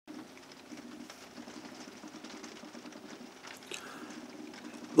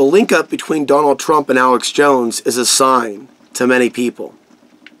The link up between Donald Trump and Alex Jones is a sign to many people.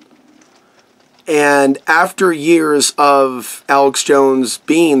 And after years of Alex Jones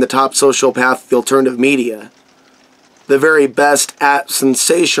being the top sociopath of the alternative media, the very best at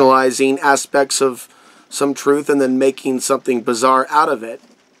sensationalizing aspects of some truth and then making something bizarre out of it,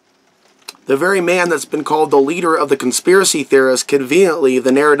 the very man that's been called the leader of the conspiracy theorists, conveniently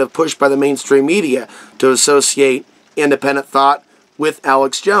the narrative pushed by the mainstream media to associate independent thought with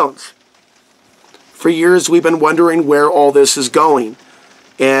Alex Jones. For years we've been wondering where all this is going.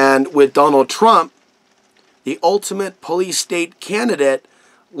 And with Donald Trump, the ultimate police state candidate,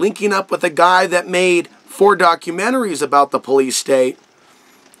 linking up with a guy that made 4 documentaries about the police state,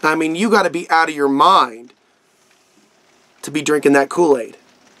 I mean, you got to be out of your mind to be drinking that Kool-Aid.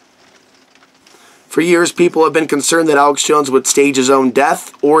 For years, people have been concerned that Alex Jones would stage his own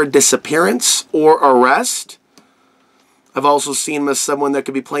death or disappearance or arrest. I've also seen him as someone that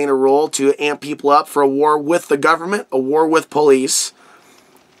could be playing a role to amp people up for a war with the government, a war with police.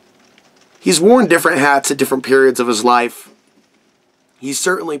 He's worn different hats at different periods of his life. He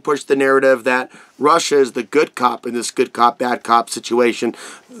certainly pushed the narrative that Russia is the good cop in this good cop, bad cop situation.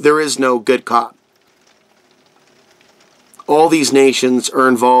 There is no good cop. All these nations are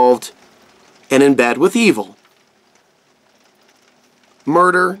involved and in bed with evil.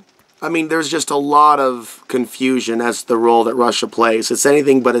 Murder, I mean, there's just a lot of confusion as to the role that Russia plays. It's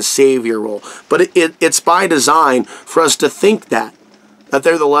anything but a savior role. But it's by design for us to think that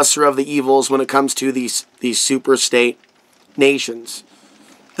they're the lesser of the evils when it comes to these super state nations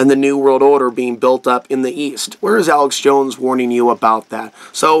and the New World Order being built up in the East. Where is Alex Jones warning you about that?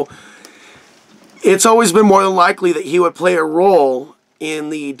 So it's always been more than likely that he would play a role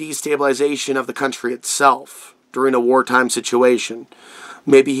in the destabilization of the country itself during a wartime situation.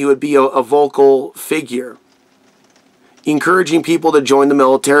 Maybe he would be a vocal figure, encouraging people to join the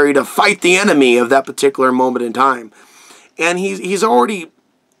military to fight the enemy of that particular moment in time. And he's already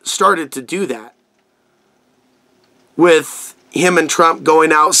started to do that, with him and Trump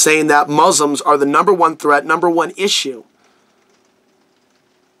going out saying that Muslims are the #1 threat, #1 issue.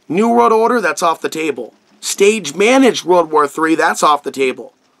 New World Order, that's off the table. Stage-managed World War III, that's off the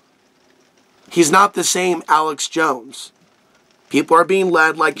table. He's not the same Alex Jones. People are being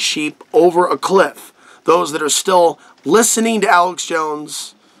led like sheep over a cliff. Those that are still listening to Alex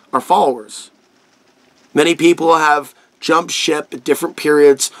Jones are followers. Many people have jumped ship at different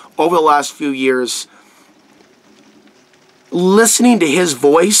periods over the last few years. Listening to his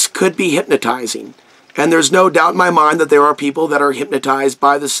voice could be hypnotizing. And there's no doubt in my mind that there are people that are hypnotized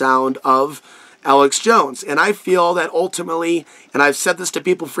by the sound of Alex Jones. And I feel that ultimately, and I've said this to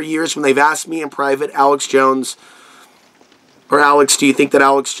people for years when they've asked me in private, Alex Jones, or Alex, do you think that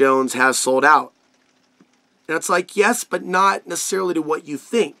Alex Jones has sold out? And it's like, yes, but not necessarily to what you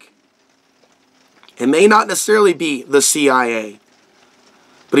think. It may not necessarily be the CIA,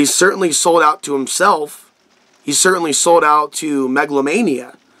 but he's certainly sold out to himself. He's certainly sold out to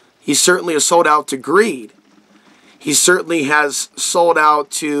megalomania. He certainly has sold out to greed. He certainly has sold out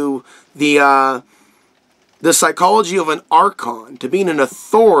to the psychology of an archon, to being an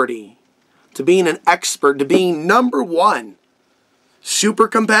authority, to being an expert, to being #1, super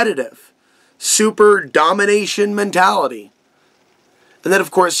competitive, super domination mentality. And then,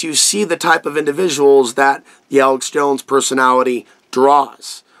 of course, you see the type of individuals that the Alex Jones personality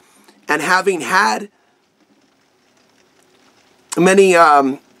draws. And having had many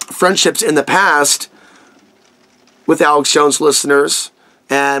friendships in the past with Alex Jones listeners,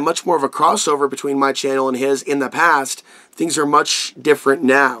 and much more of a crossover between my channel and his in the past, things are much different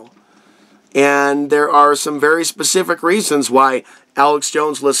now. And there are some very specific reasons why Alex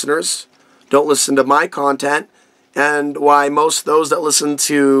Jones listeners don't listen to my content, and why most of those that listen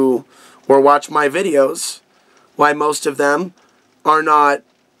to or watch my videos, why most of them are not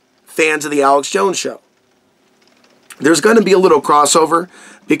fans of the Alex Jones Show. There's going to be a little crossover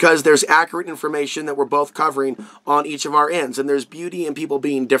because there's accurate information that we're both covering on each of our ends, and there's beauty in people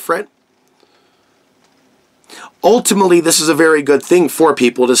being different. Ultimately, this is a very good thing for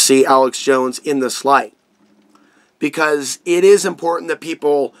people to see Alex Jones in this light, because it is important that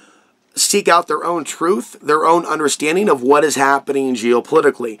people seek out their own truth, their own understanding of what is happening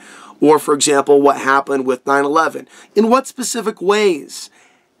geopolitically. Or, for example, what happened with 9/11. In what specific ways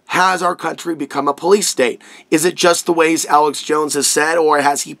has our country become a police state? Is it just the ways Alex Jones has said, or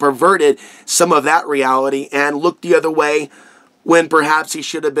has he perverted some of that reality and looked the other way when perhaps he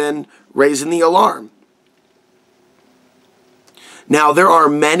should have been raising the alarm? Now, there are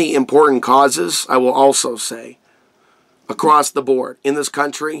many important causes, I will also say, across the board in this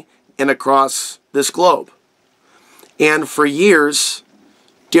country and across this globe. And for years,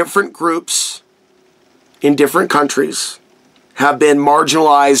 different groups in different countries have been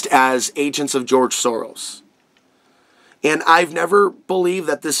marginalized as agents of George Soros. And I've never believed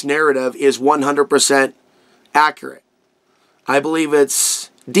that this narrative is 100% accurate. I believe it's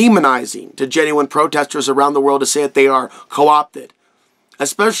demonizing to genuine protesters around the world to say that they are co-opted,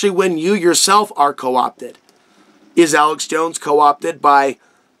 especially when you yourself are co-opted. Is Alex Jones co-opted by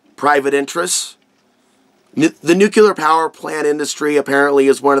private interests? The nuclear power plant industry apparently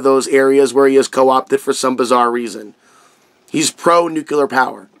is one of those areas where he is co-opted for some bizarre reason. He's pro-nuclear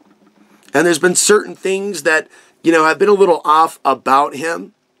power. And there's been certain things that, have been a little off about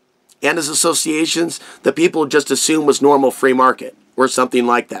him and his associations that people just assume was normal free market or something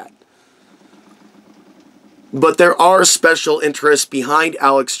like that. But there are special interests behind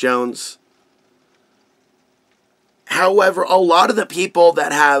Alex Jones. However, a lot of the people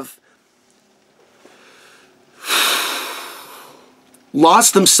that have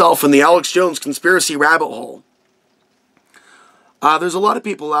lost themselves in the Alex Jones conspiracy rabbit hole, there's a lot of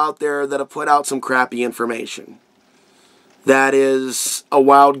people out there that have put out some crappy information. That is a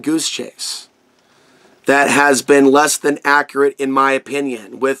wild goose chase. That has been less than accurate, in my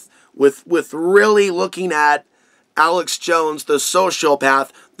opinion, with really looking at Alex Jones, the sociopath,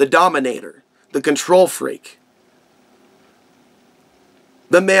 the dominator, the control freak.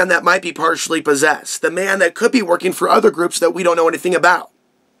 The man that might be partially possessed. The man that could be working for other groups that we don't know anything about.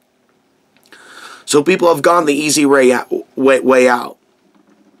 So people have gone the easy way out.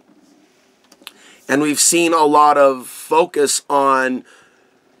 And we've seen a lot of focus on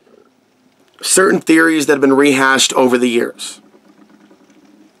certain theories that have been rehashed over the years.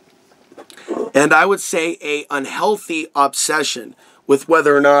 And I would say an unhealthy obsession with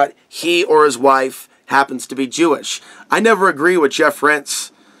whether or not he or his wife happens to be Jewish. I never agree with Jeff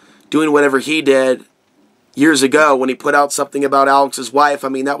Rentz doing whatever he did years ago when he put out something about Alex's wife. I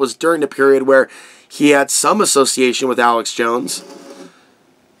mean, that was during the period where he had some association with Alex Jones.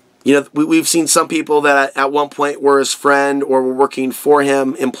 We've seen some people that at one point were his friend or were working for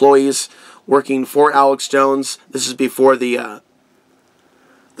him, employees working for Alex Jones. This is before the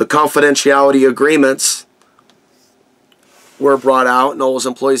confidentiality agreements were brought out, and all those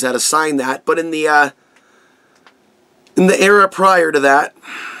employees had to sign that. But in the era prior to that,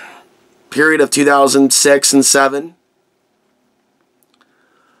 period of 2006 and 7,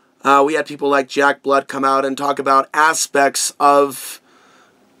 we had people like Jack Blood come out and talk about aspects of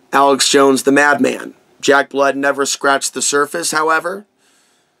Alex Jones, the madman. Jack Blood never scratched the surface, however.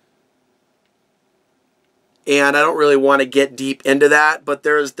 And I don't really want to get deep into that, but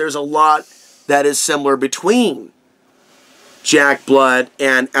there's a lot that is similar between Jack Blood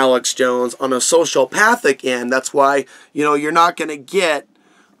and Alex Jones on a sociopathic end. That's why, you're not going to get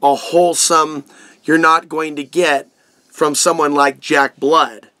a wholesome, you're not going to get from someone like Jack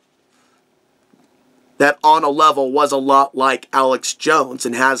Blood that on a level was a lot like Alex Jones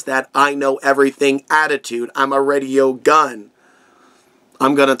and has that I know everything attitude. I'm a radio gun.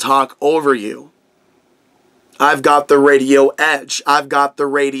 I'm going to talk over you. I've got the radio edge. I've got the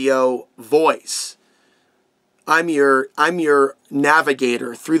radio voice. I'm your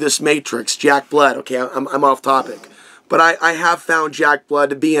navigator through this matrix, Jack Blood. Okay, I'm off topic. But I have found Jack Blood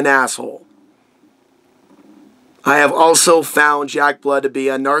to be an asshole. I have also found Jack Blood to be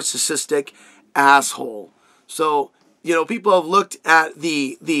a narcissistic asshole. So, people have looked at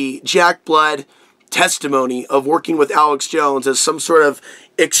the Jack Blood testimony of working with Alex Jones as some sort of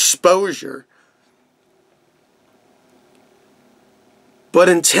exposure. But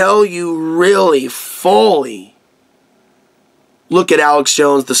until you really fully look at Alex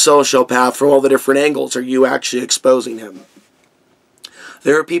Jones, the sociopath, from all the different angles, are you actually exposing him?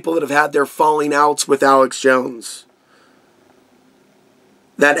 There are people that have had their falling outs with Alex Jones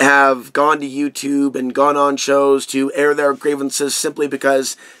that have gone to YouTube and gone on shows to air their grievances simply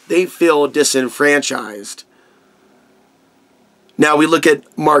because they feel disenfranchised. Now we look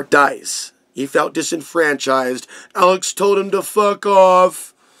at Mark Dice. He felt disenfranchised. Alex told him to fuck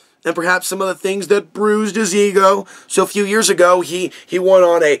off. And perhaps some of the things that bruised his ego. So a few years ago, he went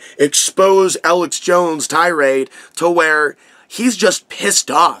on a expose Alex Jones tirade to where he's just pissed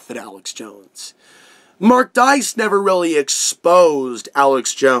off at Alex Jones. Mark Dice never really exposed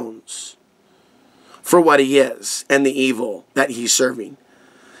Alex Jones for what he is and the evil that he's serving.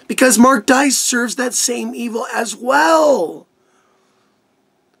 Because Mark Dice serves that same evil as well.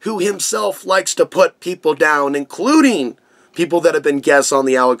 Who himself likes to put people down, including people that have been guests on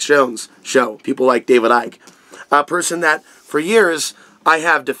the Alex Jones show. People like David Icke. A person that, for years, I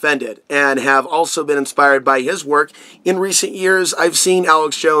have defended and have also been inspired by his work. In recent years, I've seen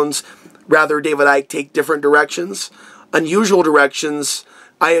Alex Jones, rather David Icke, take different directions. Unusual directions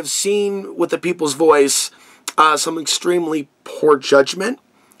I have seen with the People's Voice some extremely poor judgment,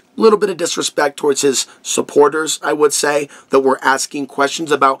 a little bit of disrespect towards his supporters, I would say, that were asking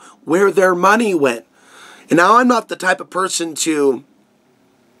questions about where their money went. And now I'm not the type of person to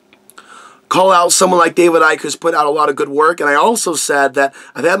call out someone like David Icke, who's put out a lot of good work. And I also said that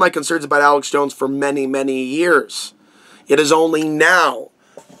I've had my concerns about Alex Jones for many, many years. It is only now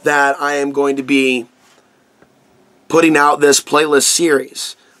that I am going to be putting out this playlist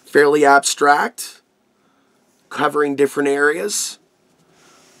series. Fairly abstract, covering different areas.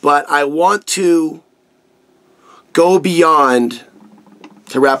 But I want to go beyond,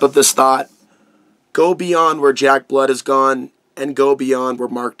 to wrap up this thought, go beyond where Jack Blood has gone and go beyond where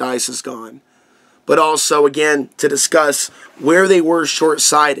Mark Dice has gone. But also, again, to discuss where they were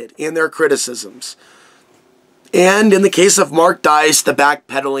short-sighted in their criticisms. And in the case of Mark Dice, the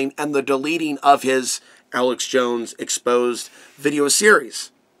backpedaling and the deleting of his Alex Jones Exposed video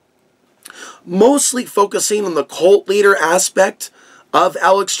series. Mostly focusing on the cult leader aspect of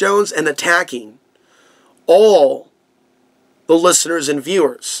Alex Jones and attacking all the listeners and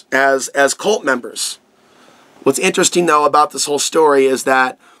viewers as cult members. What's interesting, though, about this whole story is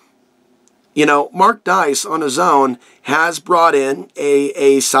that, you know, Mark Dice on his own has brought in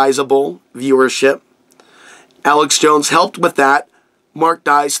a sizable viewership. Alex Jones helped with that. Mark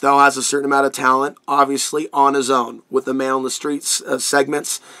Dice, though, has a certain amount of talent, obviously, on his own, with the Man on the Streets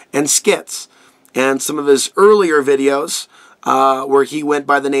segments and skits. And some of his earlier videos, where he went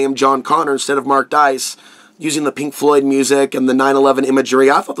by the name John Connor instead of Mark Dice, using the Pink Floyd music and the 9/11 imagery,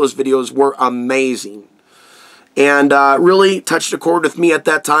 I thought those videos were amazing. And really touched a chord with me at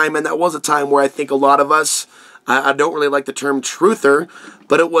that time, and that was a time where I think a lot of us, I don't really like the term truther,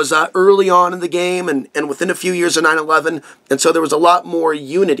 but it was early on in the game and within a few years of 9/11, and so there was a lot more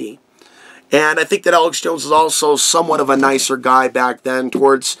unity. And I think that Alex Jones was also somewhat of a nicer guy back then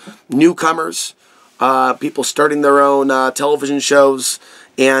towards newcomers, people starting their own television shows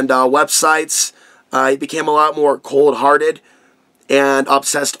and websites. He became a lot more cold-hearted and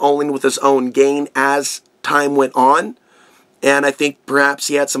obsessed only with his own gain as time went on. And I think perhaps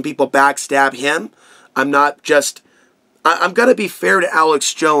he had some people backstab him. I'm going to be fair to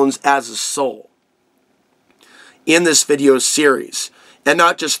Alex Jones as a soul in this video series, and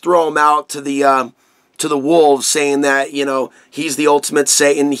not just throw him out to the wolves, saying that, you know, he's the ultimate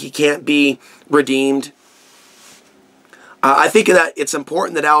Satan, he can't be redeemed. I think that it's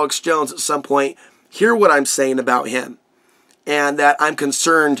important that Alex Jones at some point hear what I'm saying about him, and that I'm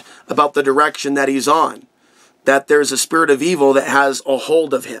concerned about the direction that he's on, that there's a spirit of evil that has a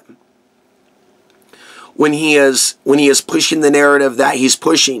hold of him. When he is pushing the narrative that he's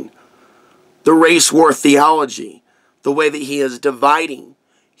pushing, the race war theology, the way that he is dividing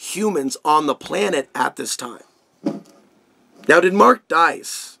humans on the planet at this time. Now, did Mark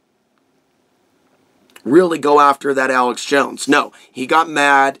Dice really go after that Alex Jones? No, he got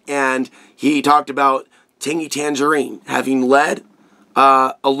mad and he talked about Tangy Tangerine having lead,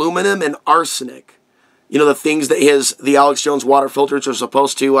 aluminum, and arsenic. You know, the things that the Alex Jones water filters are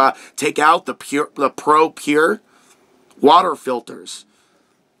supposed to take out, the Pro-Pure water filters,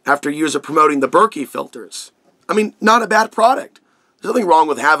 after years of promoting the Berkey filters. I mean, not a bad product. There's nothing wrong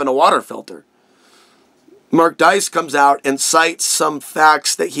with having a water filter. Mark Dice comes out and cites some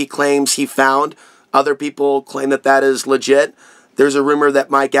facts that he claims he found. Other people claim that that is legit. There's a rumor that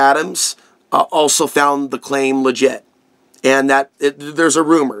Mike Adams also found the claim legit. And that there's a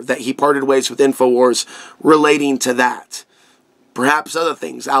rumor that he parted ways with InfoWars relating to that. Perhaps other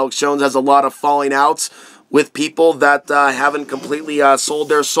things. Alex Jones has a lot of falling outs with people that haven't completely sold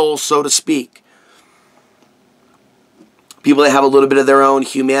their soul, so to speak. People that have a little bit of their own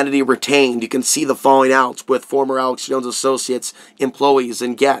humanity retained. You can see the falling outs with former Alex Jones associates, employees,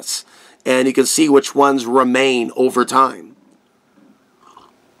 and guests. And you can see which ones remain over time.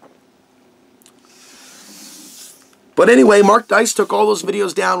 But anyway, Mark Dice took all those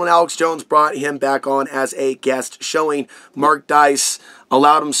videos down when Alex Jones brought him back on as a guest, showing Mark Dice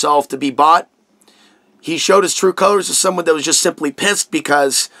allowed himself to be bought. He showed his true colors as someone that was just simply pissed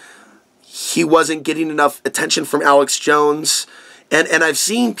because he wasn't getting enough attention from Alex Jones. And I've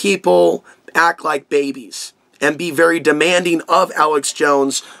seen people act like babies and be very demanding of Alex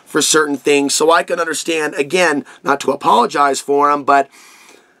Jones for certain things. So I can understand, again, not to apologize for him, but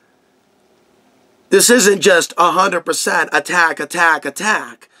this isn't just 100% attack, attack,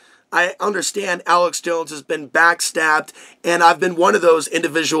 attack. I understand Alex Jones has been backstabbed, and I've been one of those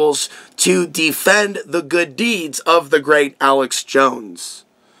individuals to defend the good deeds of the great Alex Jones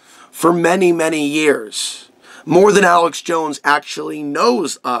for many, many years. More than Alex Jones actually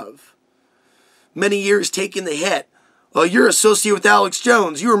knows of. Many years taking the hit oh, you're associated with Alex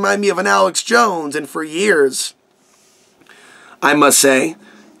Jones. You remind me of an Alex Jones. And for years, I must say,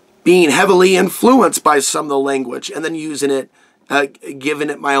 being heavily influenced by some of the language and then using it, giving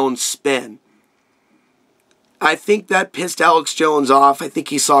it my own spin. I think that pissed Alex Jones off. I think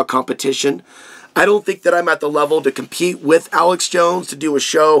he saw competition. I don't think that I'm at the level to compete with Alex Jones to do a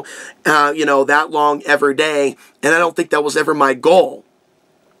show, that long every day. And I don't think that was ever my goal.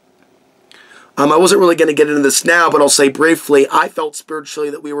 I wasn't really going to get into this now, but I'll say briefly, I felt spiritually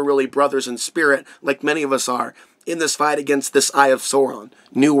that we were really brothers in spirit, like many of us are, in this fight against this Eye of Sauron,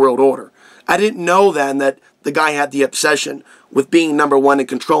 New World Order. I didn't know then that the guy had the obsession with being number one and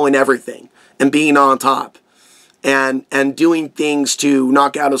controlling everything and being on top and doing things to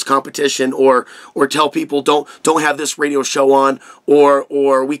knock out his competition or tell people don't have this radio show on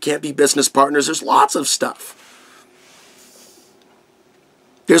or we can't be business partners. There's lots of stuff.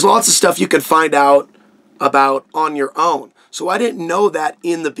 There's lots of stuff you can find out about on your own. So I didn't know that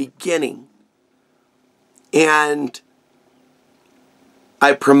in the beginning. And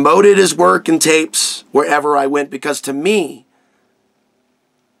I promoted his work and tapes wherever I went because to me,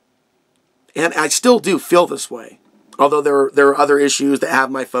 and I still do feel this way, although there are other issues that have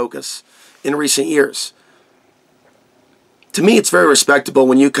my focus in recent years. To me, it's very respectable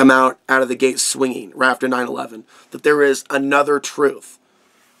when you come out of the gate swinging right after 9/11, that there is another truth.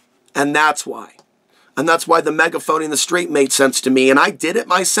 And that's why. And that's why the megaphone in the street made sense to me. And I did it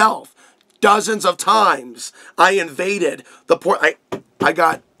myself. Dozens of times. I invaded the port. I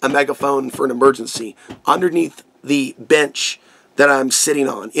got a megaphone for an emergency underneath the bench that I'm sitting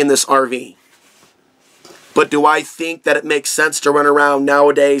on in this RV. But do I think that it makes sense to run around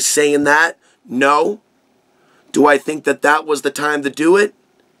nowadays saying that? No. Do I think that that was the time to do it?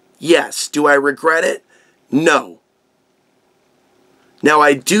 Yes. Do I regret it? No. Now,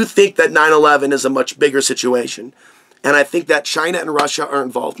 I do think that 9/11 is a much bigger situation. And I think that China and Russia are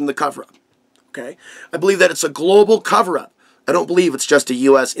involved in the cover-up. Okay? I believe that it's a global cover-up. I don't believe it's just a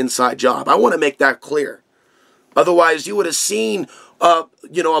U.S. inside job. I want to make that clear. Otherwise, you would have seen, a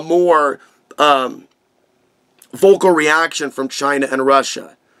more vocal reaction from China and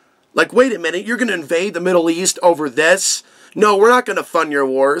Russia. Like, wait a minute, you're going to invade the Middle East over this? No, we're not going to fund your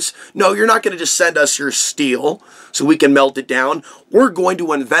wars. No, you're not going to just send us your steel so we can melt it down. We're going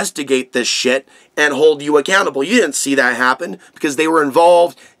to investigate this shit and hold you accountable. You didn't see that happen because they were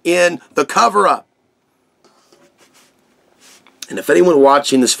involved in the cover-up. And if anyone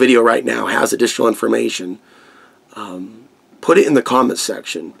watching this video right now has additional information, put it in the comments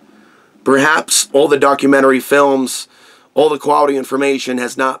section. Perhaps all the documentary films, all the quality information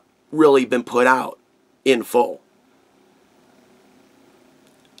has not really been put out in full.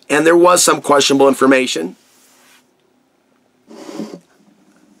 And there was some questionable information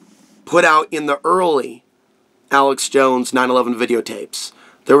put out in the early Alex Jones 9/11 videotapes.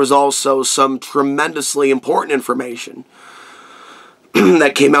 There was also some tremendously important information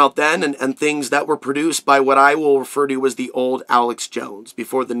that came out then and things that were produced by what I will refer to as the old Alex Jones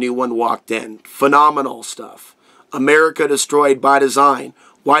before the new one walked in. Phenomenal stuff. America destroyed by design.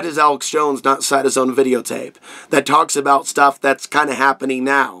 Why does Alex Jones not cite his own videotape that talks about stuff that's kind of happening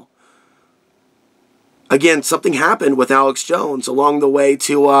now? Again, something happened with Alex Jones along the way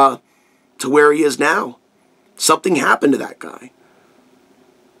to where he is now. Something happened to that guy.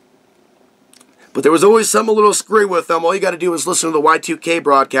 But there was always some a little screwy with him. All you got to do is listen to the Y2K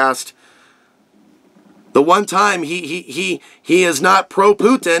broadcast. The one time he is not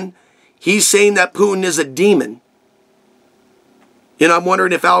pro-Putin, he's saying that Putin is a demon. I'm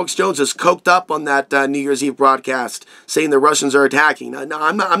wondering if Alex Jones is coked up on that New Year's Eve broadcast saying the Russians are attacking. No,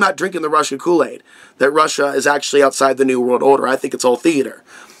 I'm not drinking the Russian Kool-Aid, that Russia is actually outside the New World Order. I think it's all theater.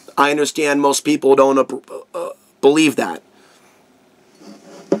 I understand most people don't believe that.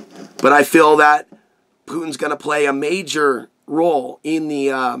 But I feel that Putin's going to play a major role in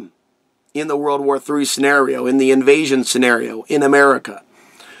the World War III scenario, in the invasion scenario in America.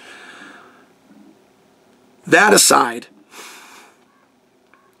 That aside,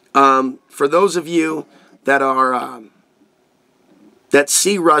 for those of you that are that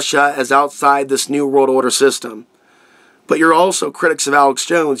see Russia as outside this New World Order system, but you're also critics of Alex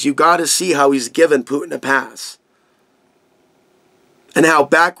Jones, you got to see how he's given Putin a pass. And how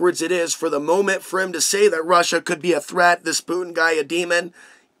backwards it is for the moment for him to say that Russia could be a threat, this Putin guy a demon.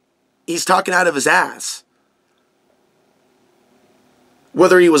 He's talking out of his ass.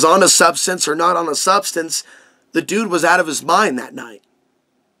 Whether he was on a substance or not on a substance, the dude was out of his mind that night.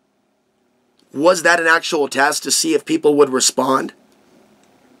 Was that an actual test to see if people would respond?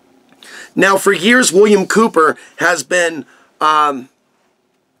 Now, for years, William Cooper has been,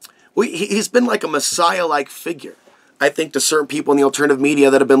 he's been like a Messiah-like figure. I think, to certain people in the alternative media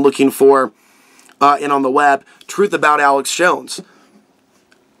that have been looking for, and on the web, truth about Alex Jones.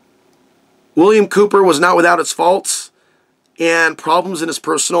 William Cooper was not without its faults and problems in his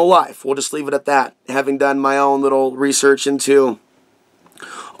personal life. We'll just leave it at that, having done my own little research into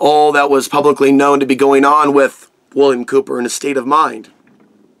all that was publicly known to be going on with William Cooper and his state of mind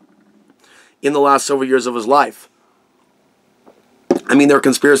in the last several years of his life. I mean, there are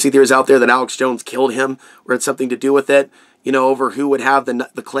conspiracy theories out there that Alex Jones killed him or had something to do with it, you know, over who would have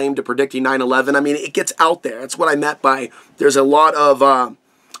the claim to predicting 9/11. I mean, it gets out there. That's what I meant by there's a lot of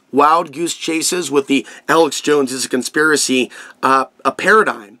wild goose chases with the Alex Jones is a conspiracy a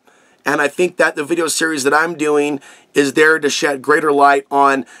paradigm. And I think that the video series that I'm doing is there to shed greater light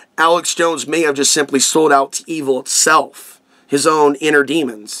on Alex Jones may have just simply sold out to evil itself, his own inner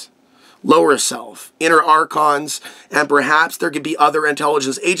demons, lower self, inner archons, and perhaps there could be other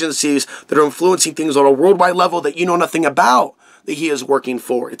intelligence agencies that are influencing things on a worldwide level that you know nothing about that he is working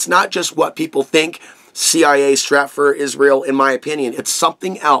for. It's not just what people think, CIA, Stratfor, Israel, in my opinion. It's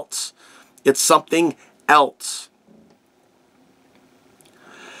something else. It's something else.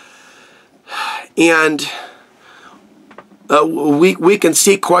 And we can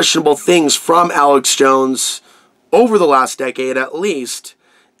see questionable things from Alex Jones over the last decade at least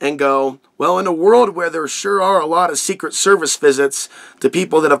and go, well, in a world where there sure are a lot of Secret Service visits to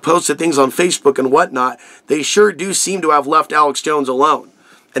people that have posted things on Facebook and whatnot, they sure do seem to have left Alex Jones alone.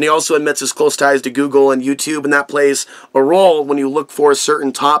 And he also admits his close ties to Google and YouTube, and that plays a role when you look for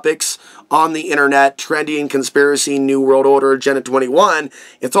certain topics on the internet, trending, conspiracy, New World Order, Agenda 21.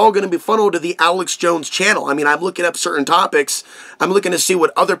 It's all going to be funneled to the Alex Jones channel. I mean, I'm looking up certain topics. I'm looking to see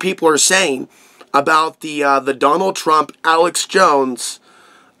what other people are saying about the Donald Trump, Alex Jones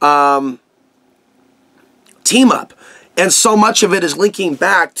team up. And so much of it is linking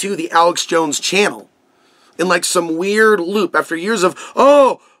back to the Alex Jones channel in like some weird loop after years of,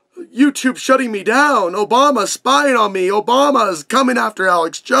 oh, YouTube shutting me down, Obama spying on me, Obama is coming after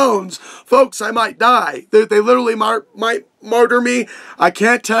Alex Jones, folks, I might die, they literally might martyr me, I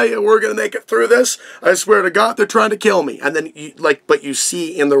can't tell you we're going to make it through this, I swear to God they're trying to kill me. And then but you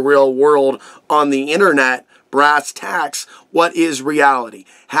see in the real world on the internet, brass tacks, what is reality?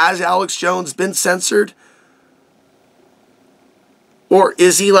 Has Alex Jones been censored? Or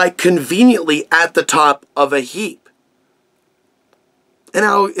is he like conveniently at the top of a heap? And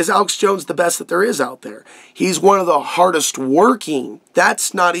now, is Alex Jones the best that there is out there? He's one of the hardest working.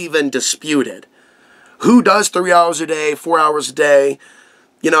 That's not even disputed. Who does 3 hours a day, 4 hours a day?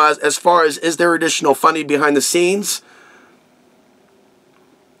 You know, as far as, is there additional funding behind the scenes?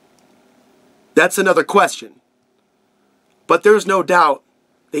 That's another question. But there's no doubt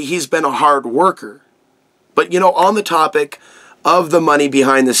that he's been a hard worker. But, you know, on the topic of the money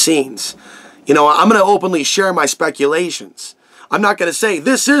behind the scenes, you know, I'm going to openly share my speculations. I'm not going to say,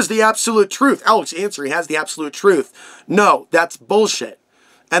 this is the absolute truth. Alex Ansary has the absolute truth. No, that's bullshit.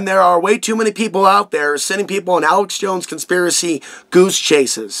 And there are way too many people out there sending people on Alex Jones conspiracy goose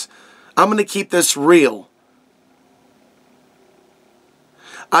chases. I'm going to keep this real.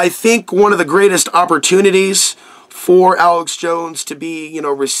 I think one of the greatest opportunities for Alex Jones to be, you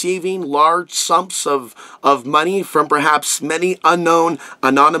know, receiving large sums of money from perhaps many unknown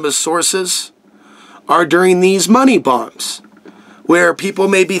anonymous sources are during these money bombs, where people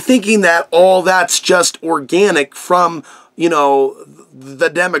may be thinking that all that's just organic from, you know, the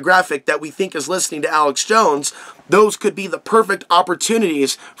demographic that we think is listening to Alex Jones. Those could be the perfect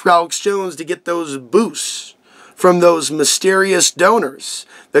opportunities for Alex Jones to get those boosts from those mysterious donors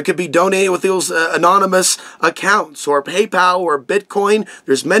that could be donated with those anonymous accounts or PayPal or Bitcoin.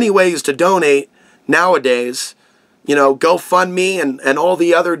 There's many ways to donate nowadays. You know, GoFundMe and all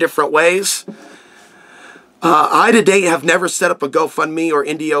the other different ways. I to date have never set up a GoFundMe or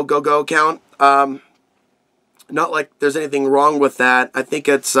Indiegogo account. Not like there's anything wrong with that. I think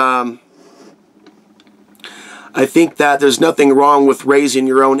it's I think that there's nothing wrong with raising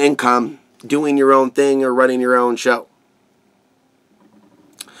your own income, doing your own thing, or running your own show.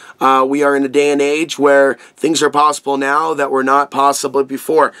 We are in a day and age where things are possible now that were not possible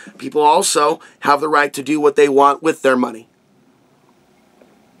before. People also have the right to do what they want with their money.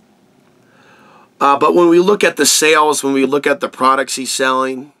 But when we look at the sales, when we look at the products he's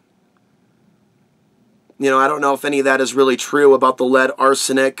selling, you know, I don't know if any of that is really true about the lead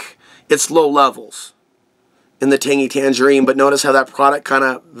arsenic. It's low levels in the tangy tangerine, but notice how that product kind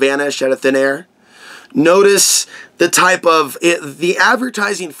of vanished out of thin air. Notice the type of, the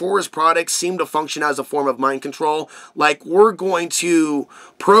advertising for his products seem to function as a form of mind control. Like, we're going to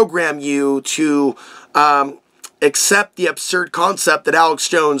program you to accept the absurd concept that Alex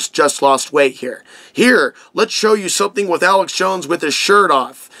Jones just lost weight here. Here, let's show you something with Alex Jones with his shirt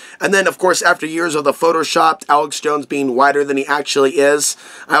off. And then, of course, after years of the photoshopped Alex Jones being wider than he actually is,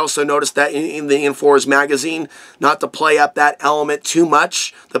 I also noticed that in the Infowars magazine, not to play up that element too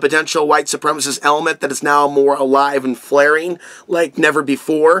much, the potential white supremacist element that is now more alive and flaring like never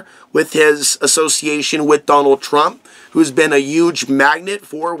before with his association with Donald Trump, who's been a huge magnet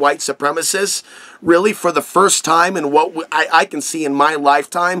for white supremacists. Really, for the first time in what I can see in my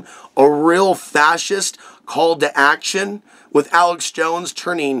lifetime, a real fascist call to action with Alex Jones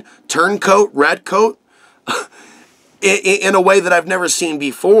turning turncoat, redcoat, in a way that I've never seen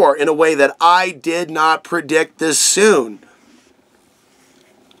before, in a way that I did not predict this soon.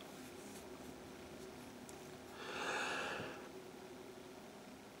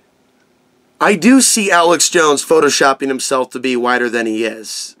 I do see Alex Jones photoshopping himself to be wider than he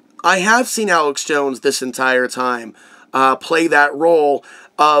is. I have seen Alex Jones this entire time play that role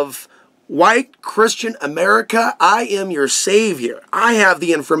of white Christian America. I am your savior. I have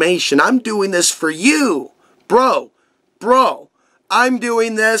the information. I'm doing this for you. Bro, I'm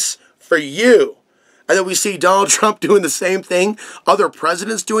doing this for you. And then we see Donald Trump doing the same thing. Other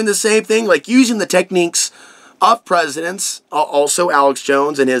presidents doing the same thing. Like using the techniques of presidents, also Alex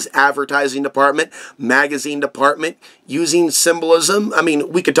Jones and his advertising department, magazine department, using symbolism. I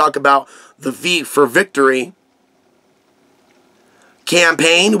mean, we could talk about the V for victory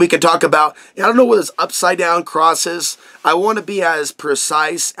campaign. We could talk about, I don't know what this upside down cross is. I want to be as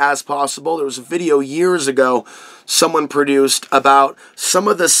precise as possible. There was a video years ago someone produced about some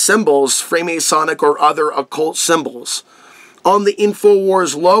of the symbols, Freemasonic or other occult symbols, on the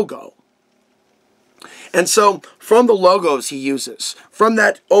Infowars logo. And so, from the logos he uses, from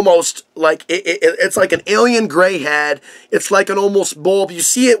that almost like, it's like an alien gray head, it's like an almost bulb. You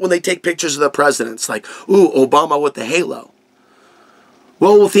see it when they take pictures of the presidents, like, ooh, Obama with the halo.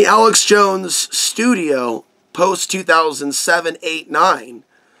 Well, with the Alex Jones studio, post-2007, 8, 9,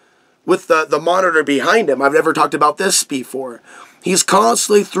 with the monitor behind him, I've never talked about this before. He's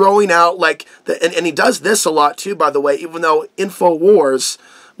constantly throwing out, like, and he does this a lot too, by the way, even though Infowars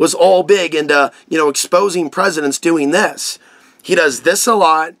was all big into, exposing presidents doing this. He does this a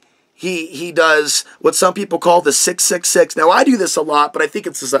lot. He does what some people call the 666. Now, I do this a lot, but I think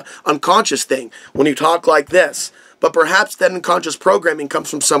it's just an unconscious thing when you talk like this. But perhaps that unconscious programming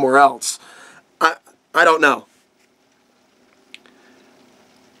comes from somewhere else. I don't know.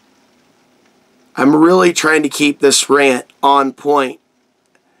 I'm really trying to keep this rant on point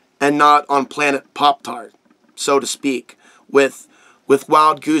and not on Planet Pop-Tart, so to speak, with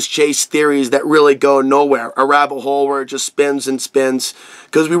wild goose chase theories that really go nowhere, a rabbit hole where it just spins and spins,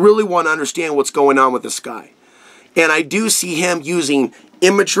 because we really want to understand what's going on with this guy. And I do see him using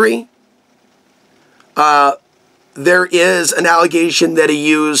imagery. There is an allegation that he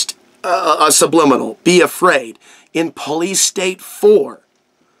used a subliminal, be afraid, in Police State 4.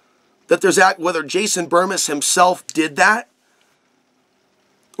 That there's whether Jason Burmis himself did that,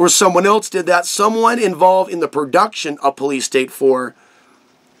 or someone else did that, someone involved in the production of Police State 4.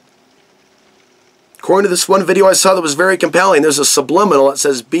 According to this one video I saw that was very compelling, there's a subliminal that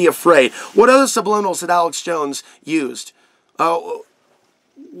says, be afraid. What other subliminals had Alex Jones used?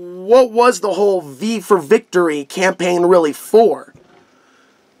 What was the whole V for victory campaign really for?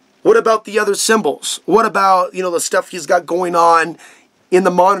 What about the other symbols? What about, the stuff he's got going on in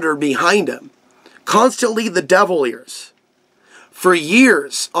the monitor behind him? Constantly the devil ears. For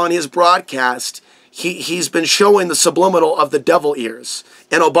years on his broadcast, he's been showing the subliminal of the devil ears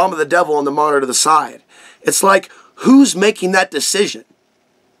and Obama the devil on the monitor to the side. It's like, who's making that decision?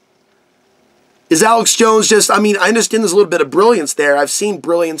 Is Alex Jones just, I understand there's a little bit of brilliance there. I've seen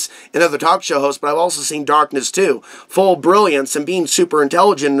brilliance in other talk show hosts, but I've also seen darkness too. Full brilliance and being super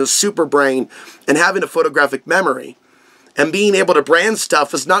intelligent and a super brain and having a photographic memory. And being able to brand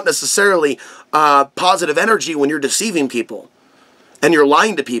stuff is not necessarily positive energy when you're deceiving people. And you're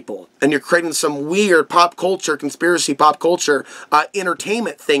lying to people. And you're creating some weird pop culture, conspiracy pop culture,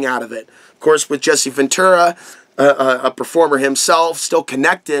 entertainment thing out of it. Of course, with Jesse Ventura, a performer himself, still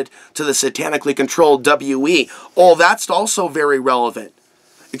connected to the satanically controlled WE. All that's also very relevant.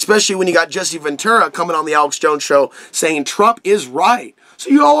 Especially when you got Jesse Ventura coming on the Alex Jones show saying Trump is right. So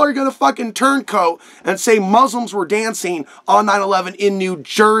you all are going to fucking turncoat and say Muslims were dancing on 9/11 in New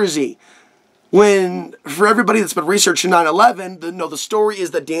Jersey. When, for everybody that's been researching 9/11, the story is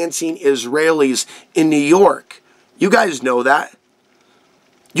the dancing Israelis in New York. You guys know that.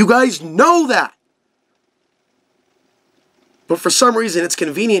 You guys know that. But for some reason, it's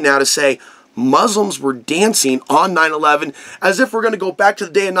convenient now to say Muslims were dancing on 9/11 as if we're going to go back to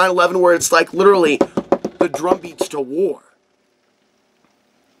the day of 9/11 where it's like literally the drum beats to war.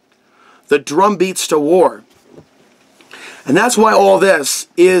 The drum beats to war. And that's why all this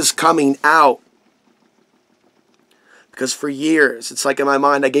is coming out. Because for years, it's like in my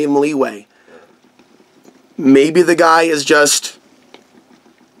mind, I gave him leeway. Maybe the guy is just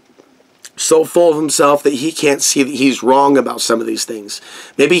so full of himself that he can't see that he's wrong about some of these things.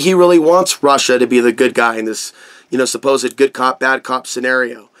 Maybe he really wants Russia to be the good guy in this, supposed good cop, bad cop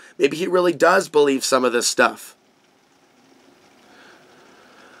scenario. Maybe he really does believe some of this stuff.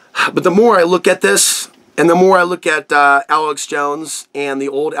 But the more I look at this, and the more I look at Alex Jones and the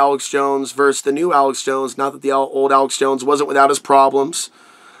old Alex Jones versus the new Alex Jones, not that the old Alex Jones wasn't without his problems.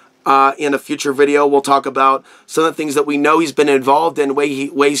 In a future video, we'll talk about some of the things that we know he's been involved in,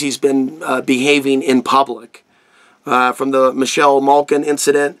 ways he's been behaving in public. From the Michelle Malkin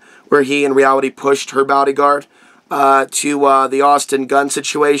incident, where he in reality pushed her bodyguard, to the Austin gun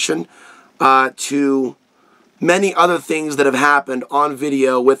situation, to many other things that have happened on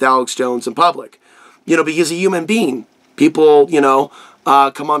video with Alex Jones in public. But he's a human being. People,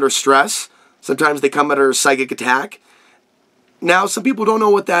 come under stress. Sometimes they come under a psychic attack. Now, some people don't know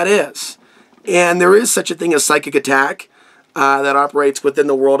what that is. And there is such a thing as psychic attack that operates within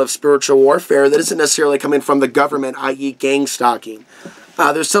the world of spiritual warfare that isn't necessarily coming from the government, i.e. gang stalking.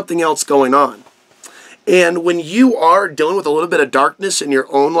 There's something else going on. And when you are dealing with a little bit of darkness in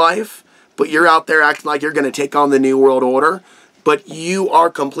your own life, but you're out there acting like you're going to take on the New World Order, but you are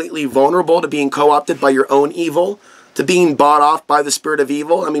completely vulnerable to being co-opted by your own evil, to being bought off by the spirit of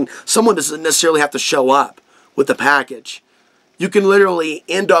evil. I mean, someone doesn't necessarily have to show up with the package. You can literally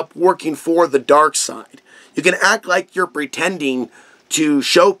end up working for the dark side. You can act like you're pretending to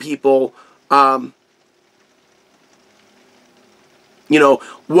show people,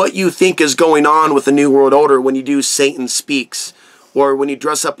 what you think is going on with the New World Order when you do Satan Speaks, or when you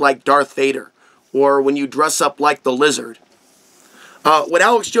dress up like Darth Vader, or when you dress up like the Lizard. What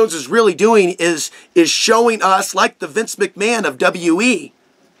Alex Jones is really doing is showing us, like the Vince McMahon of WE,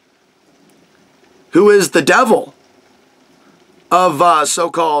 who is the devil of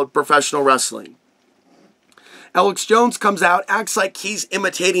so-called professional wrestling. Alex Jones comes out, acts like he's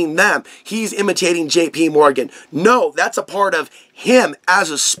imitating them. He's imitating JP Morgan. No, that's a part of him as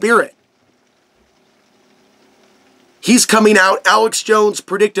a spirit. He's coming out Alex Jones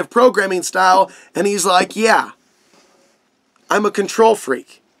predictive programming style, and he's like, yeah, I'm a control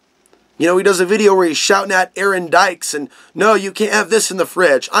freak. He does a video where he's shouting at Aaron Dykes and, no, you can't have this in the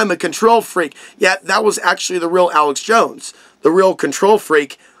fridge. I'm a control freak. Yeah, that was actually the real Alex Jones, the real control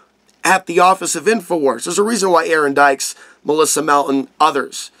freak at the office of InfoWars. There's a reason why Aaron Dykes, Melissa Melton,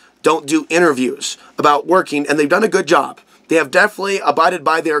 others don't do interviews about working, and they've done a good job. They have definitely abided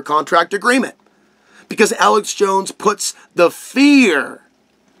by their contract agreement, because Alex Jones puts the fear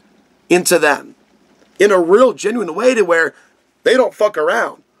into them in a real, genuine way to where they don't fuck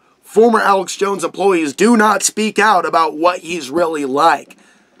around. Former Alex Jones employees do not speak out about what he's really like.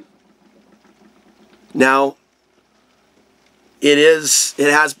 Now, it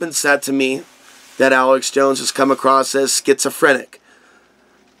has been said to me that Alex Jones has come across as schizophrenic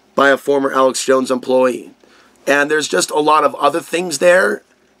by a former Alex Jones employee. And there's just a lot of other things there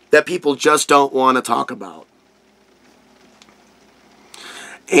that people just don't want to talk about.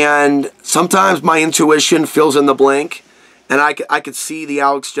 And sometimes my intuition fills in the blank, and I could see the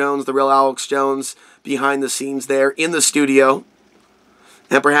Alex Jones, the real Alex Jones, behind the scenes there in the studio.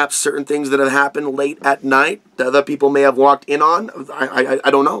 And perhaps certain things that have happened late at night that other people may have walked in on. I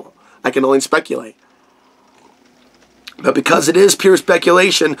don't know. I can only speculate. But because it is pure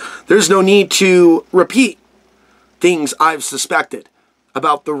speculation, there's no need to repeat things I've suspected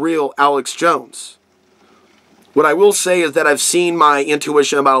about the real Alex Jones. What I will say is that I've seen my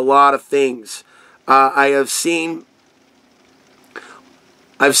intuition about a lot of things. I've seen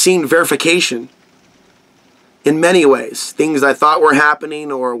verification in many ways. Things I thought were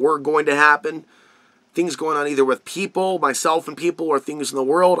happening or were going to happen. Things going on either with people, myself and people, or things in the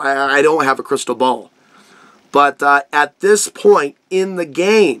world. I don't have a crystal ball. But at this point in the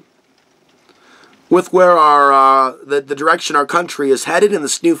game, with where the direction our country is headed in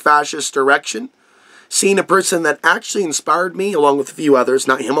this new fascist direction, seeing a person that actually inspired me, along with a few others,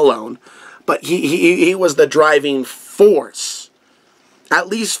 not him alone, but he was the driving force, at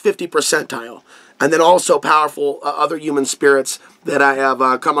least 50 percentile. And then also powerful other human spirits that I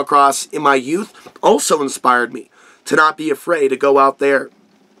have come across in my youth also inspired me to not be afraid to go out there,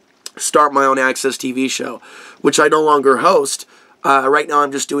 start my own Access TV show, which I no longer host. Right now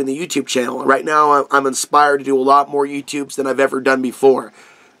I'm just doing the YouTube channel. Right now I'm inspired to do a lot more YouTubes than I've ever done before.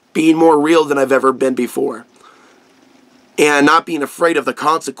 Being more real than I've ever been before. And not being afraid of the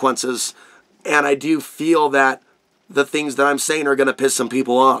consequences And I do feel that the things that I'm saying are going to piss some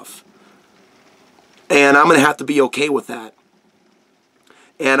people off. And I'm going to have to be okay with that.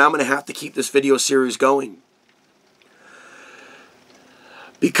 And I'm going to have to keep this video series going.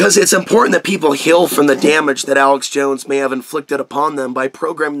 Because it's important that people heal from the damage that Alex Jones may have inflicted upon them by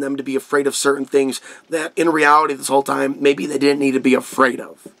programming them to be afraid of certain things that in reality this whole time maybe they didn't need to be afraid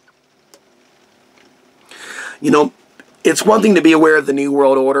of. You know, it's one thing to be aware of the New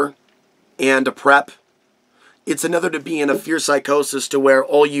World Order and to prep. It's another to be in a fear psychosis to where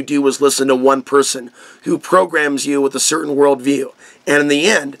all you do is listen to one person who programs you with a certain worldview. And in the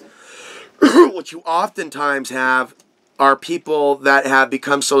end, what you oftentimes have are people that have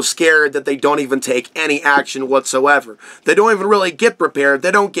become so scared that they don't even take any action whatsoever. They don't even really get prepared. They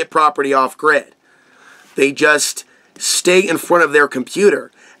don't get property off grid. They just stay in front of their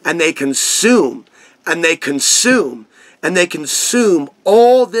computer and they consume and they consume and they consume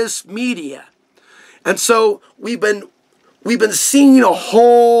all this media. And so we've been seeing a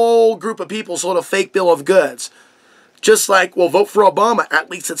whole group of people sort of fake bill of goods. Just like, well, vote for Obama, at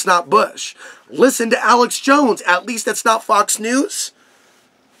least it's not Bush. Listen to Alex Jones, at least it's not Fox News.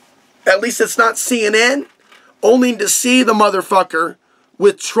 At least it's not CNN. Only to see the motherfucker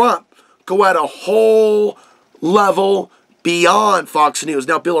with Trump go at a whole level beyond Fox News.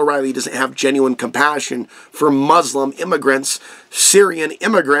 Now, Bill O'Reilly doesn't have genuine compassion for Muslim immigrants, Syrian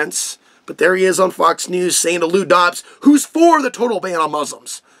immigrants, but there he is on Fox News saying to Lou Dobbs, who's for the total ban on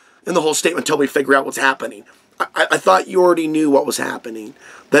Muslims? And the whole statement until we figure out what's happening. I thought you already knew what was happening,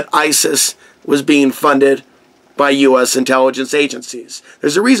 that ISIS was being funded by U.S. intelligence agencies.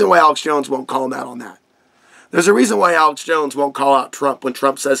 There's a reason why Alex Jones won't call him out on that. There's a reason why Alex Jones won't call out Trump when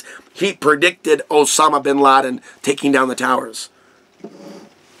Trump says he predicted Osama bin Laden taking down the towers.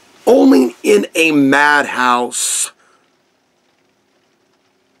 Only in a madhouse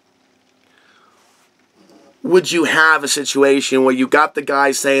would you have a situation where you got the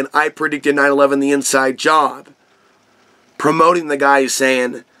guy saying, I predicted 9/11 the inside job, promoting the guy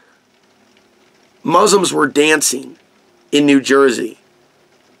saying, Muslims were dancing in New Jersey.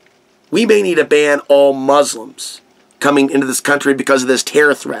 We may need to ban all Muslims coming into this country because of this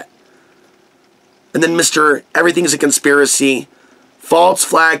terror threat. And then Mr. Everything's a conspiracy, false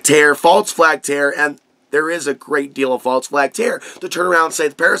flag terror, and there is a great deal of false flag terror to turn around and say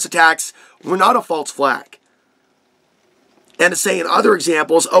the Paris attacks were not a false flag. And to say in other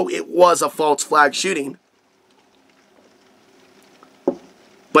examples, oh, it was a false flag shooting.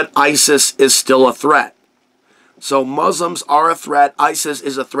 But ISIS is still a threat. So Muslims are a threat, ISIS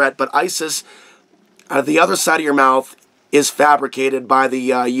is a threat, but ISIS, out of the other side of your mouth, is fabricated by the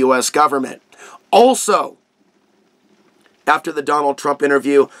U.S. government. Also, after the Donald Trump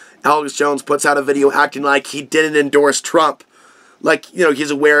interview, Alex Jones puts out a video acting like he didn't endorse Trump. Like, you know,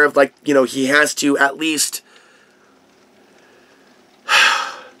 he's aware of, like, you know, he has to at least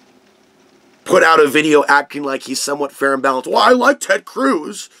put out a video acting like he's somewhat fair and balanced. Well, I like Ted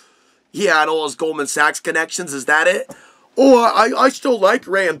Cruz. Yeah, and all his Goldman Sachs connections, is that it? Or I still like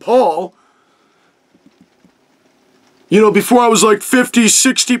Rand Paul. You know, before I was like 50,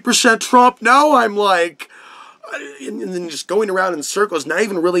 60% Trump. Now I'm like, and then just going around in circles, not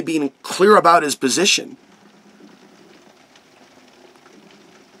even really being clear about his position.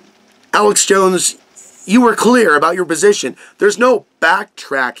 Alex Jones, you were clear about your position. There's no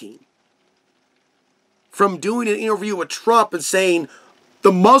backtracking from doing an interview with Trump and saying,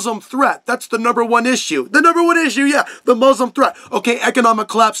 the Muslim threat, that's the #1 issue. The #1 issue, yeah, the Muslim threat. Okay, economic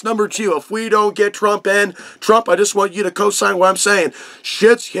collapse #2. If we don't get Trump in, Trump, I just want you to co-sign what I'm saying.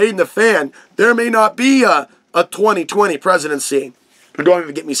 Shit's hitting the fan. There may not be a 2020 presidency. But don't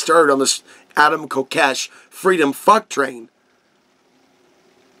even get me started on this Adam Kokesh freedom fuck train.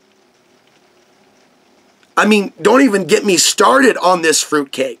 I mean, don't even get me started on this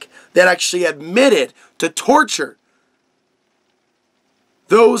fruitcake that actually admitted to torture.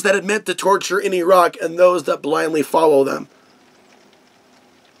 Those that admit to torture in Iraq and those that blindly follow them.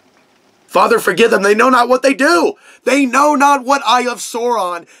 Father, forgive them. They know not what they do. They know not what Eye of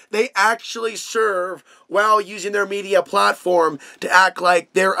Sauron they actually serve while using their media platform to act like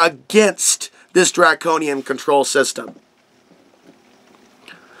they're against this draconian control system.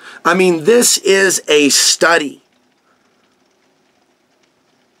 I mean, this is a study.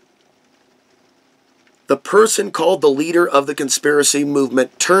 The person called the leader of the conspiracy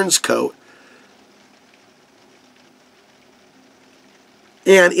movement turns coat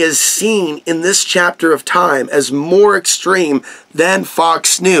and is seen in this chapter of time as more extreme than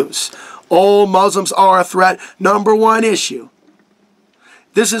Fox News. All Muslims are a threat, #1 issue.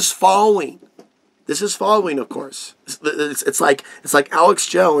 This is following This is following, of course. It's like Alex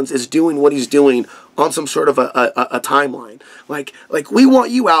Jones is doing what he's doing on some sort of a timeline. Like we want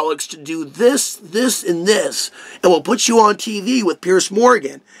you, Alex, to do this, this, and this, and we'll put you on TV with Piers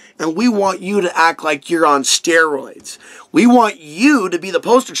Morgan. And we want you to act like you're on steroids. We want you to be the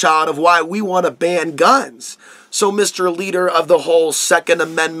poster child of why we want to ban guns. So, Mr. Leader of the whole Second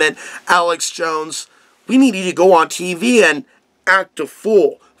Amendment, Alex Jones, we need you to go on TV and act a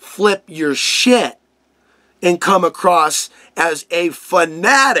fool, flip your shit, and come across as a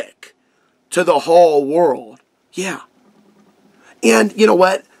fanatic to the whole world. Yeah. And you know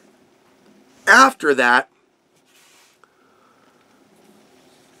what? After that,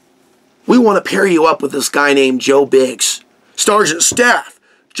 we want to pair you up with this guy named Joe Biggs. Sergeant Staff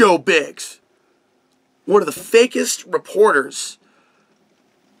Joe Biggs. One of the fakest reporters.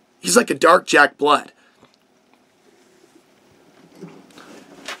 He's like a dark Jack Blood.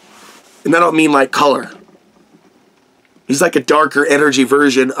 And I don't mean like color. He's like a darker energy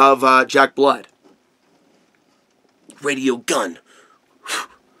version of Jack Blood. Radio gun.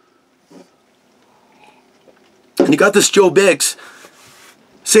 And you got this Joe Biggs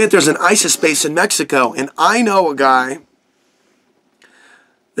saying that there's an ISIS base in Mexico. And I know a guy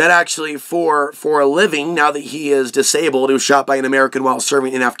that actually, for a living, now that he is disabled, he was shot by an American while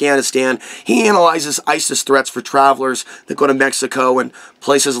serving in Afghanistan, he analyzes ISIS threats for travelers that go to Mexico and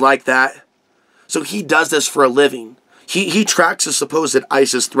places like that. So he does this for a living. He tracks the supposed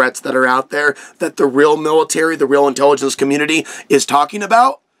ISIS threats that are out there that the real military, the real intelligence community is talking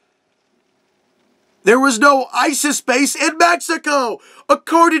about. There was no ISIS base in Mexico,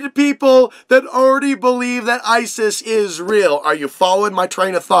 according to people that already believe that ISIS is real. Are you following my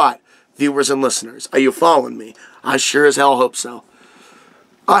train of thought, viewers and listeners? Are you following me? I sure as hell hope so.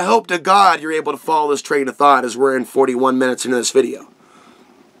 I hope to God you're able to follow this train of thought as we're in 41 minutes into this video.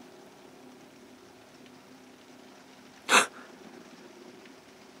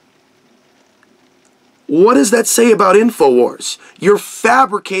 What does that say about InfoWars? You're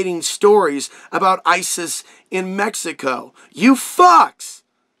fabricating stories about ISIS in Mexico. You fucks!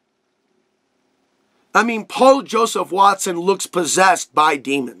 I mean, Paul Joseph Watson looks possessed by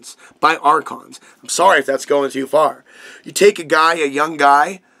demons, by archons. I'm sorry if that's going too far. You take a guy, a young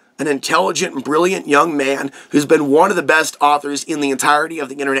guy, an intelligent and brilliant young man who's been one of the best authors in the entirety of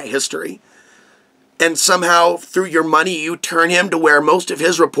the internet history, and somehow, through your money, you turn him to where most of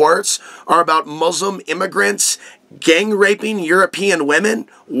his reports are about Muslim immigrants gang-raping European women,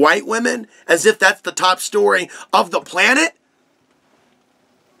 white women, as if that's the top story of the planet?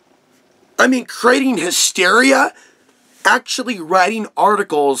 I mean, creating hysteria, actually writing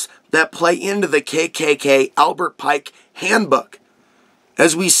articles that play into the KKK Albert Pike handbook,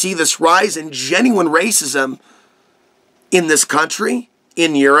 as we see this rise in genuine racism in this country,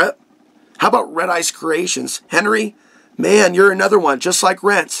 in Europe. How about Red Ice Creations? Henry, man, you're another one, just like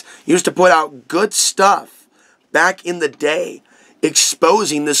Rents. Used to put out good stuff back in the day,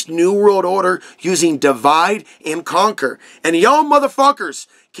 exposing this New World Order using divide and conquer. And y'all motherfuckers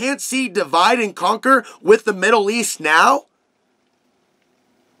can't see divide and conquer with the Middle East now?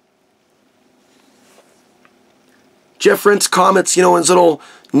 Jeff Rents comments, in his little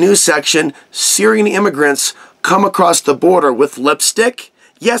news section, Syrian immigrants come across the border with lipstick.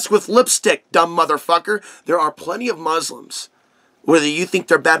 Yes, with lipstick, dumb motherfucker. There are plenty of Muslims, whether you think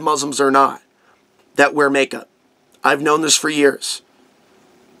they're bad Muslims or not, that wear makeup. I've known this for years.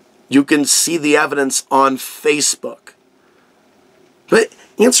 You can see the evidence on Facebook. But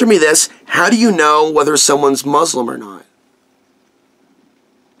answer me this. How do you know whether someone's Muslim or not?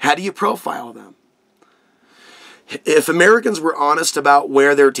 How do you profile them? If Americans were honest about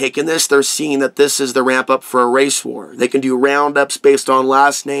where they're taking this, they're seeing that this is the ramp up for a race war. They can do roundups based on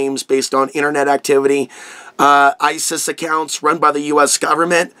last names, based on internet activity, ISIS accounts run by the U.S.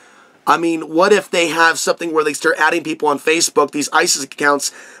 government. I mean, what if they have something where they start adding people on Facebook, these ISIS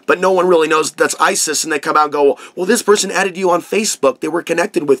accounts, but no one really knows that's ISIS, and they come out and go, well, this person added you on Facebook. They were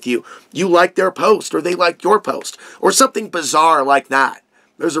connected with you. You liked their post, or they liked your post, or something bizarre like that.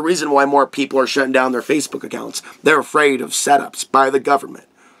 There's a reason why more people are shutting down their Facebook accounts. They're afraid of setups by the government.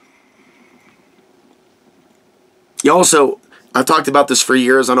 You also, I've talked about this for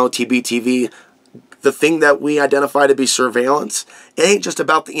years on OTB TV. The thing that we identify to be surveillance, it ain't just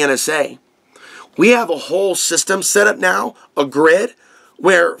about the NSA. We have a whole system set up now, a grid,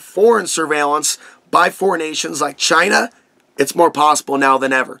 where foreign surveillance by foreign nations like China, it's more possible now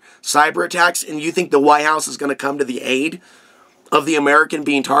than ever. Cyber attacks, and you think the White House is going to come to the aid of the American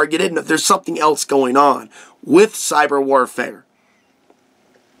being targeted? No, there's something else going on with cyber warfare.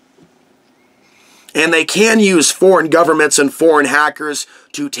 And they can use foreign governments and foreign hackers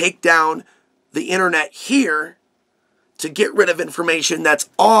to take down the internet here to get rid of information that's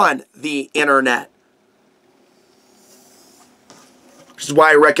on the internet. Which is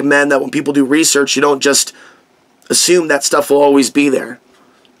why I recommend that when people do research, you don't just assume that stuff will always be there.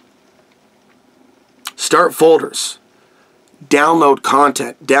 Start folders. Download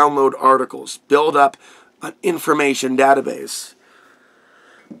content. Download articles. Build up an information database.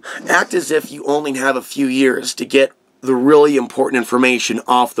 Act as if you only have a few years to get the really important information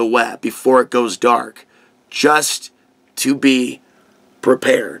off the web before it goes dark. Just to be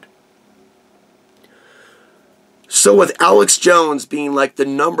prepared. So with Alex Jones being like the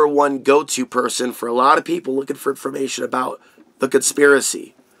 #1 go-to person for a lot of people looking for information about the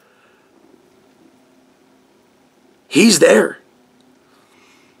conspiracy, he's there.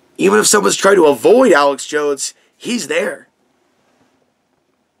 Even if someone's trying to avoid Alex Jones, he's there.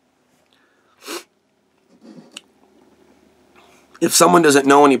 If someone doesn't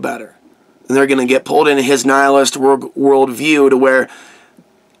know any better, then they're going to get pulled into his nihilist worldview to where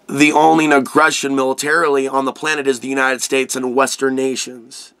the only aggression militarily on the planet is the United States and Western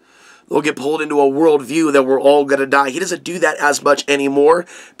nations. They'll get pulled into a worldview that we're all going to die. He doesn't do that as much anymore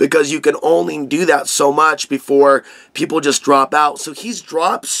because you can only do that so much before people just drop out. So he's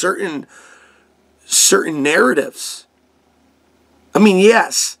dropped certain narratives. I mean,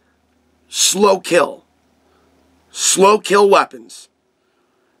 yes, slow kill weapons,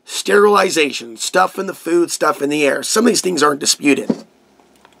 sterilization, stuff in the food, stuff in the air. Some of these things aren't disputed.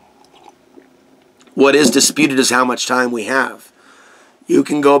 What is disputed is how much time we have. You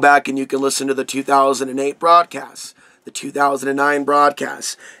can go back and you can listen to the 2008 broadcasts, the 2009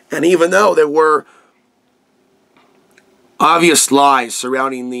 broadcasts, and even though there were obvious lies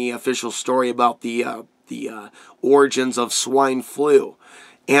surrounding the official story about the origins of swine flu,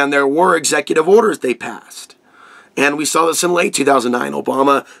 and there were executive orders they passed. And we saw this in late 2009.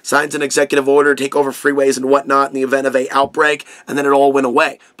 Obama signs an executive order to take over freeways and whatnot in the event of an outbreak, and then it all went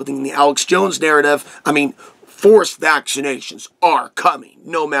away. But in the Alex Jones narrative, I mean, forced vaccinations are coming,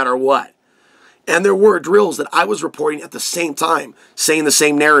 no matter what. And there were drills that I was reporting at the same time, saying the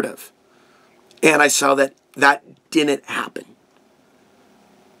same narrative. And I saw that that didn't happen.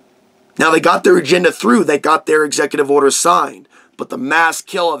 Now, they got their agenda through. They got their executive order signed. But the mass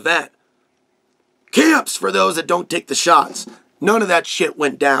kill event, camps for those that don't take the shots, none of that shit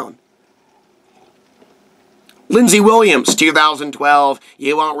went down. Lindsey Williams, 2012,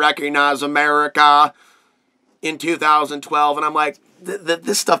 you won't recognize America in 2012. And I'm like,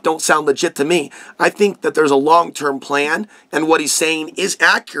 this stuff don't sound legit to me. I think that there's a long-term plan, and what he's saying is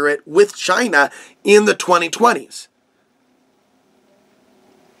accurate with China in the 2020s.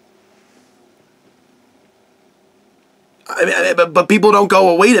 But people don't go,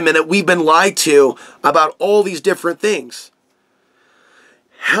 well, wait a minute, we've been lied to about all these different things.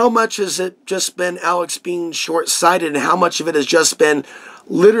 How much has it just been Alex being short-sighted, and how much of it has just been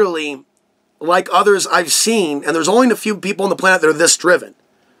literally like others I've seen, and there's only a few people on the planet that are this driven.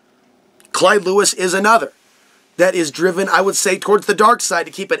 Clyde Lewis is another that is driven, I would say, towards the dark side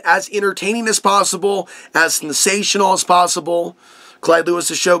to keep it as entertaining as possible, as sensational as possible. Clyde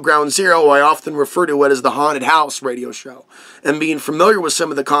Lewis' show, Ground Zero, I often refer to it as the Haunted House radio show. And being familiar with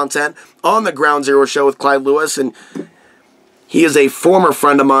some of the content on the Ground Zero show with Clyde Lewis, and he is a former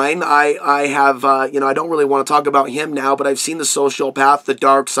friend of mine. I have, I don't really want to talk about him now, but I've seen the sociopath, the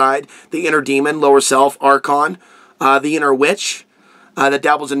dark side, the inner demon, lower self, Archon, the inner witch that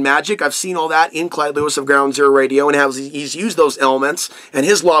dabbles in magic. I've seen all that in Clyde Lewis of Ground Zero Radio, and he's used those elements and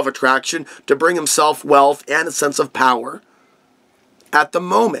his law of attraction to bring himself wealth and a sense of power at the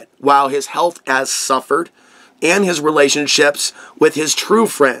moment, while his health has suffered and his relationships with his true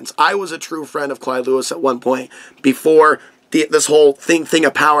friends. I was a true friend of Clyde Lewis at one point before this whole thing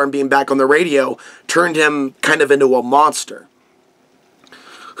of power and being back on the radio turned him kind of into a monster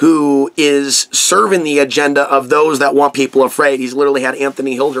who is serving the agenda of those that want people afraid. He's literally had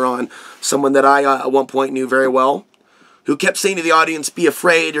Anthony Hilder on, someone that I at one point knew very well, who kept saying to the audience, be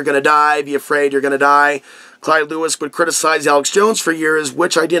afraid, you're going to die, be afraid, you're going to die. Clyde Lewis would criticize Alex Jones for years,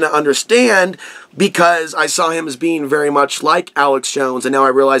 which I didn't understand because I saw him as being very much like Alex Jones, and now I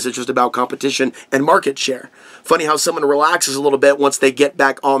realize it's just about competition and market share. Funny how someone relaxes a little bit once they get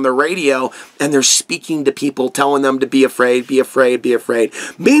back on the radio and they're speaking to people, telling them to be afraid, be afraid, be afraid.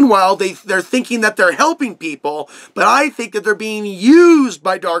 Meanwhile, they're thinking that they're helping people, but I think that they're being used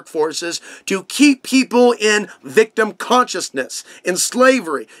by dark forces to keep people in victim consciousness, in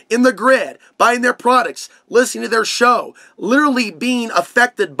slavery, in the grid, buying their products, listening to their show, literally being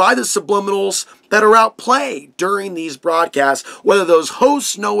affected by the subliminals that are outplayed during these broadcasts, whether those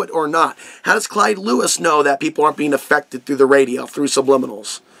hosts know it or not. How does Clyde Lewis know that people aren't being affected through the radio, through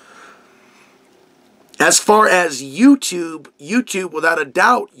subliminals? As far as YouTube, YouTube without a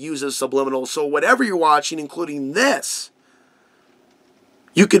doubt uses subliminal. So whatever you're watching, including this,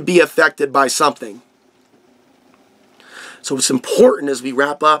 you could be affected by something. So it's important as we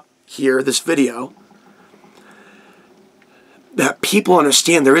wrap up here, this video, that people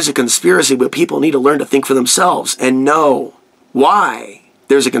understand there is a conspiracy, but people need to learn to think for themselves and know why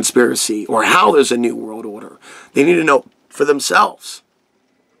there's a conspiracy or how there's a new world order. They need to know for themselves.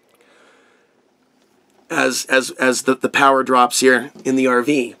 As the power drops here in the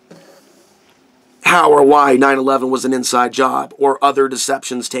RV. How or why 9/11 was an inside job or other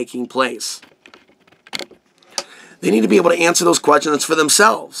deceptions taking place. They need to be able to answer those questions for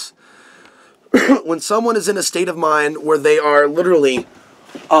themselves. When someone is in a state of mind where they are literally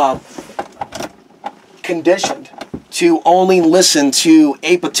conditioned to only listen to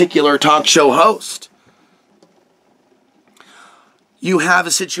a particular talk show host, you have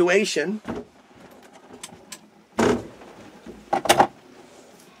a situation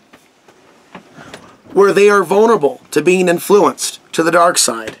where they are vulnerable to being influenced to the dark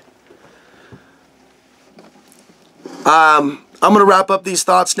side. I'm going to wrap up these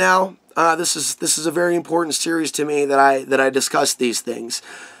thoughts now. This is a very important series to me that I discuss these things.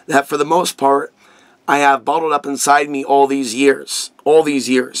 That for the most part, I have bottled up inside me all these years.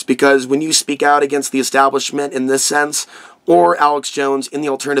 Because when you speak out against the establishment in this sense, or Alex Jones in the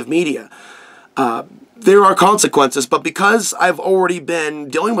alternative media, there are consequences, but because I've already been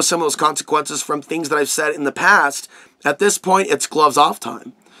dealing with some of those consequences from things that I've said in the past, at this point, it's gloves off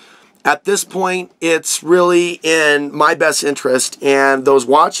time. At this point, it's really in my best interest and those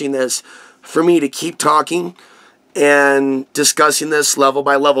watching this for me to keep talking and discussing this level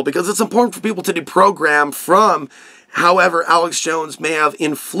by level, because it's important for people to deprogram from however Alex Jones may have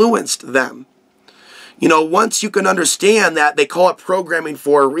influenced them. You know, once you can understand that they call it programming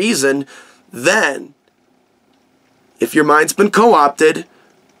for a reason, then if your mind's been co-opted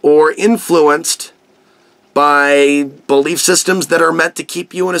or influenced by belief systems that are meant to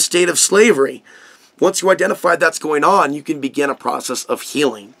keep you in a state of slavery, once you identify that's going on, you can begin a process of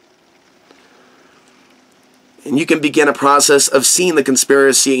healing. And you can begin a process of seeing the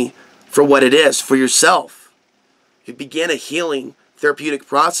conspiracy for what it is, for yourself. You begin a healing therapeutic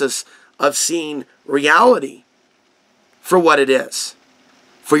process of seeing reality for what it is,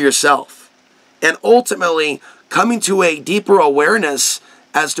 for yourself. And ultimately, coming to a deeper awareness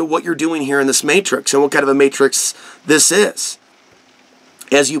as to what you're doing here in this matrix and what kind of a matrix this is.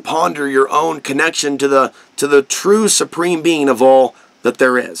 As you ponder your own connection to the true supreme being of all that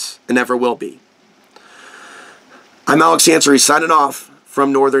there is and ever will be. I'm Alex Ansary signing off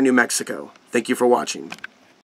from northern New Mexico. Thank you for watching.